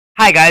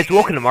Hi guys,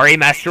 welcome to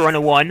MarioMaster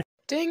 101.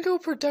 Dango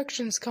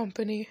Productions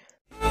Company.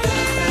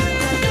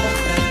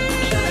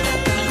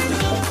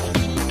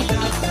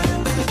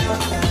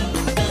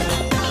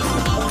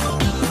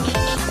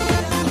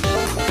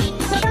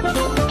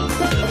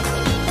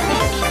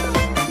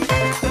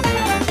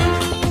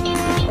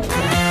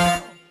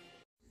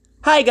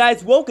 Hi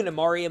guys, welcome to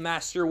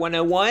MarioMaster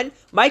 101.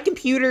 My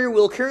computer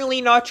will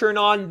currently not turn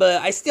on,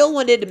 but I still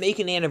wanted to make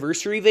an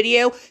anniversary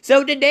video,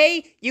 so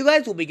today, you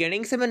guys will be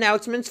getting some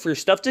announcements for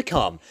stuff to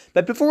come.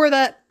 But before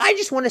that, I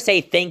just want to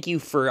say thank you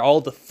for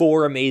all the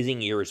 4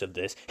 amazing years of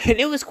this, and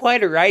it was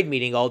quite a ride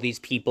meeting all these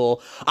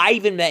people. I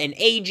even met an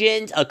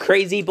agent, a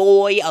crazy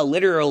boy, a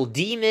literal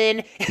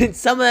demon, and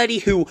somebody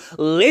who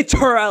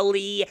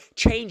literally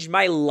changed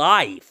my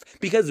life,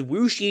 because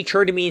Wushi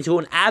turned me into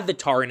an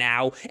avatar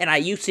now, and I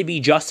used to be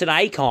just an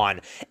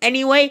icon.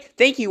 Anyway,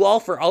 thank you all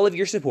for all of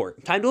your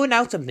support. Time to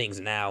announce some things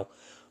now.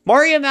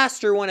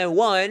 MarioMaster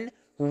 101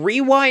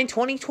 Rewind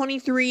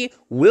 2023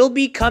 will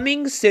be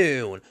coming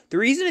soon. The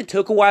reason it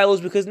took a while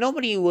is because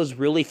nobody was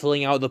really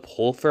filling out the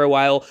poll for a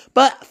while,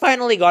 but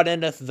finally got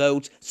enough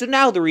votes, so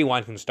now the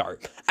rewind can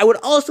start. I would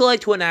also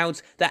like to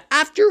announce that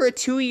after a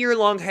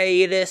 2-year-long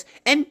hiatus,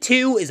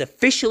 M2 is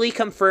officially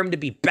confirmed to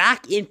be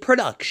back in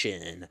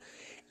production,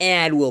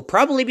 and will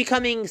probably be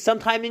coming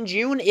sometime in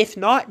June, if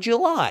not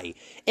July.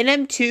 And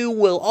M2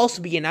 will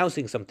also be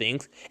announcing some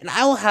things, and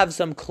I will have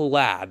some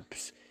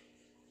collabs.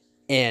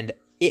 And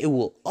it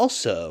will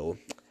also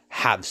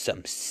have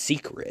some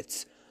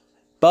secrets.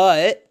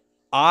 But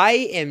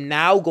I am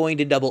now going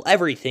to double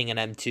everything in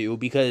M2,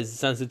 because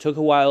since it took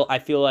a while, I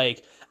feel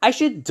like I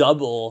should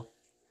double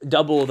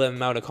the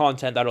amount of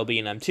content that'll be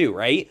in M2,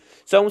 right?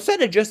 So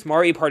instead of just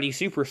Mario Party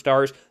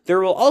Superstars, there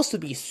will also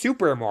be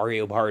Super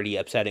Mario Party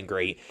Upset and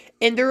Great,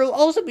 and there will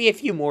also be a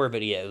few more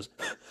videos.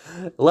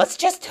 Let's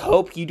just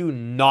hope you do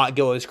not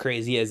go as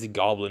crazy as a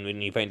Goblin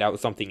when you find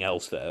out something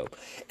else, though.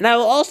 And I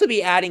will also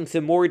be adding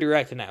some more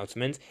direct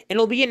announcements, and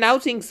I'll be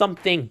announcing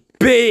something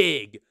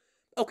big!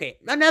 Okay,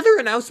 another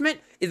announcement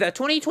is that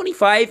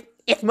 2025,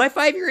 it's my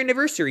 5-year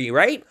anniversary,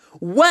 right?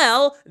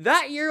 Well,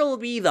 that year will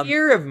be the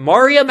year of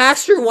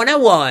MarioMaster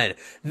 101.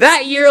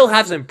 That year will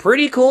have some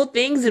pretty cool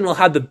things and will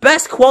have the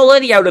best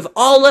quality out of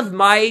all of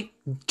my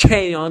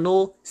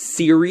channel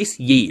series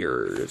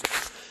years.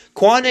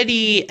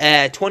 Quantity,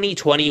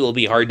 2020 will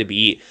be hard to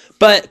beat,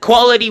 but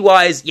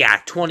quality-wise, yeah,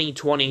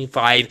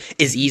 2025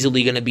 is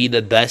easily going to be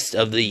the best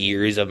of the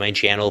years of my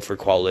channel for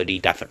quality,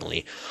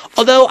 definitely.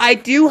 Although, I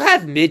do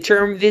have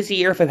midterm this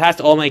year if I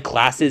passed all my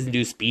classes and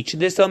do speech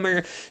this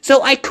summer,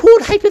 so I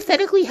could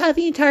hypothetically have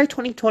the entire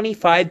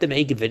 2025 to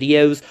make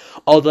videos,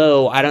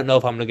 although I don't know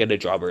if I'm going to get a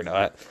job or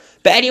not.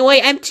 But anyway,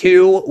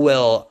 M2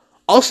 will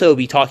also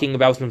be talking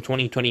about some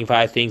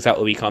 2025 things that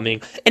will be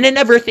coming. And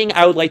another thing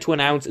I would like to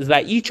announce is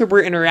that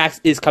YouTuber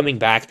Interacts is coming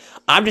back.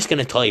 I'm just going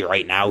to tell you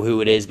right now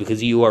who it is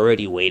because you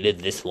already waited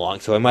this long,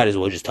 so I might as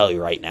well just tell you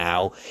right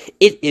now.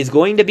 It is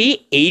going to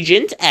be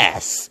Agent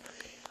S.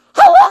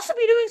 I'll also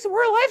be doing some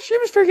more live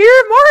streams for here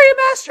at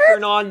MarioMaster.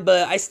 Turn on,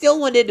 but I still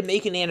wanted to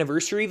make an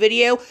anniversary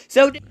video,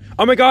 so...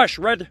 Oh my gosh,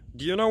 Red,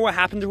 do you know what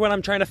happened when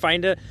I'm trying to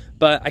find it?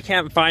 But I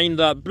can't find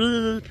the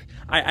bleep.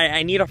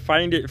 I need to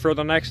find it for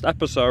the next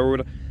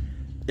episode.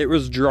 It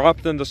was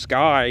dropped in the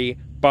sky,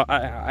 but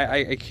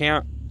I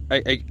can't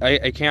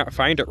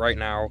find it right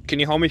now. Can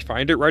you help me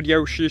find it, Red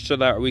Yoshi, so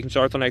that we can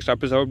start the next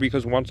episode?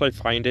 Because once I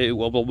find it,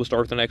 we'll be able to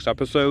start the next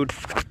episode.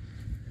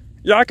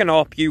 Yeah, I can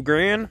help you,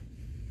 Gran.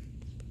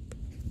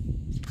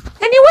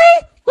 Anyway,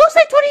 looks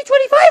like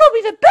 2025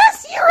 will be the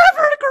best year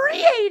ever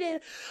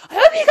created. I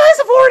hope you guys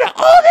afford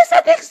all this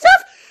epic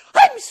stuff.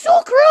 I'm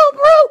so cool,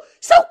 bro.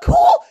 So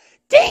cool.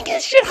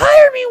 Dingus should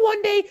hire me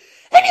one day.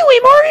 Anyway,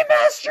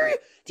 MarioMaster,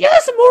 do you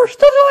have some more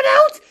stuff to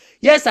announce?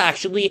 Yes,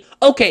 actually.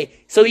 Okay,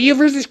 so You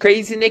vs.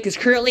 Crazy Nick is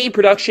currently in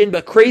production,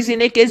 but Crazy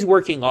Nick is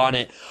working on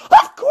it.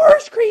 Of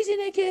course Crazy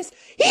Nick is!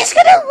 He's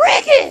gonna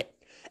rig it!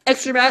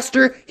 Extra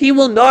Master, he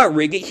will not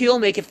rig it, he'll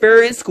make it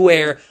fair and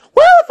square.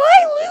 Well, if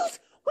I lose,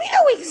 we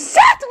know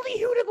exactly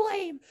who to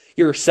blame.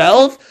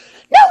 Yourself?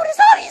 No, it is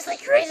obviously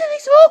Crazy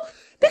Nick's fault,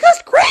 because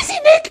Crazy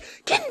Nick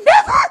can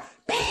never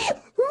be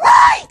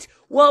right!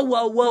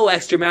 Whoa,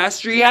 Extra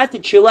Master, you have to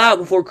chill out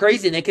before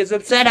Crazy Nick is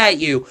upset at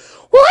you.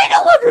 Well, I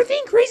no longer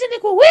think Crazy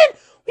Nick will win.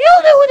 We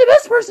all know who the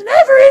best person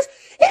ever is.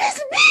 It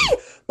is me!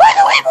 By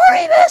the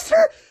way,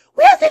 MarioMaster,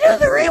 we have to do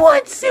the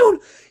rewind soon.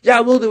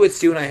 Yeah, we'll do it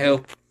soon, I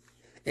hope.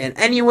 And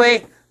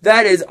anyway,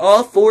 that is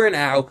all for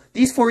now.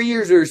 These 4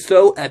 years are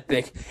so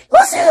epic.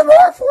 We'll see the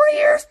more 4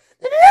 years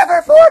than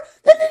ever 4,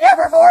 than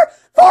ever 4.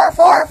 4.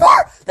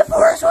 The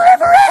 4's will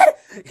never end.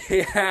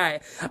 Yeah,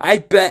 I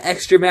bet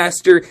Extra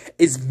Master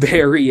is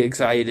very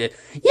excited.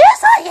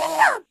 Yes,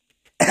 I am.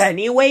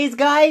 Anyways,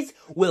 guys,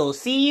 we'll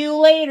see you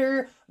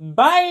later.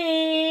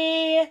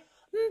 Bye.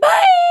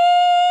 Bye.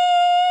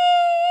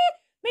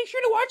 Make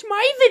sure to watch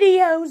my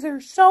videos.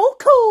 They're so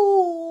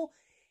cool.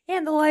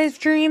 And the live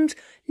streams.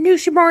 New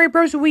Super Mario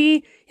Bros.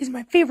 Wii is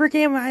my favorite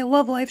game, and I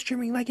love live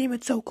streaming that game.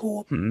 It's so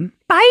cool.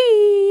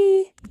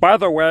 Bye! By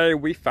the way,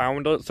 we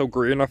found it, so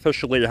Green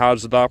officially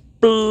has the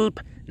beep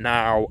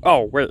now.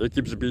 Oh, wait, it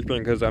keeps beeping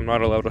because I'm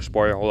not allowed to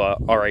spoil that.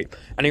 Alright.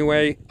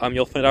 Anyway,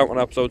 you'll find out in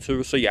episode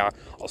 2, so yeah,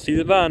 I'll see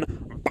you then.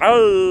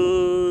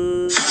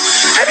 Bye!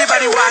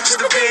 Everybody watches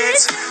the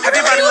vids.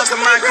 Everybody loves the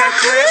Minecraft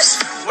clips.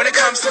 When it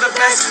comes to the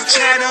best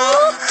channel,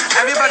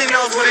 everybody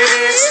knows what it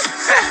is.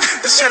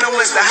 This channel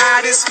is the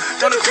hottest.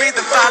 Don't agree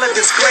to follow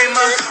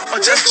disclaimer, or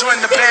just join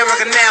the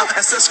bandwagon now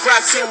and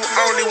subscribe to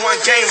Only One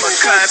Gamer,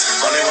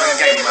 cause Only One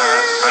Gamer.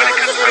 When it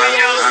comes to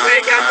videos, they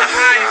got the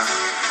highest.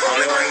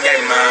 Only One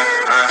Gamer.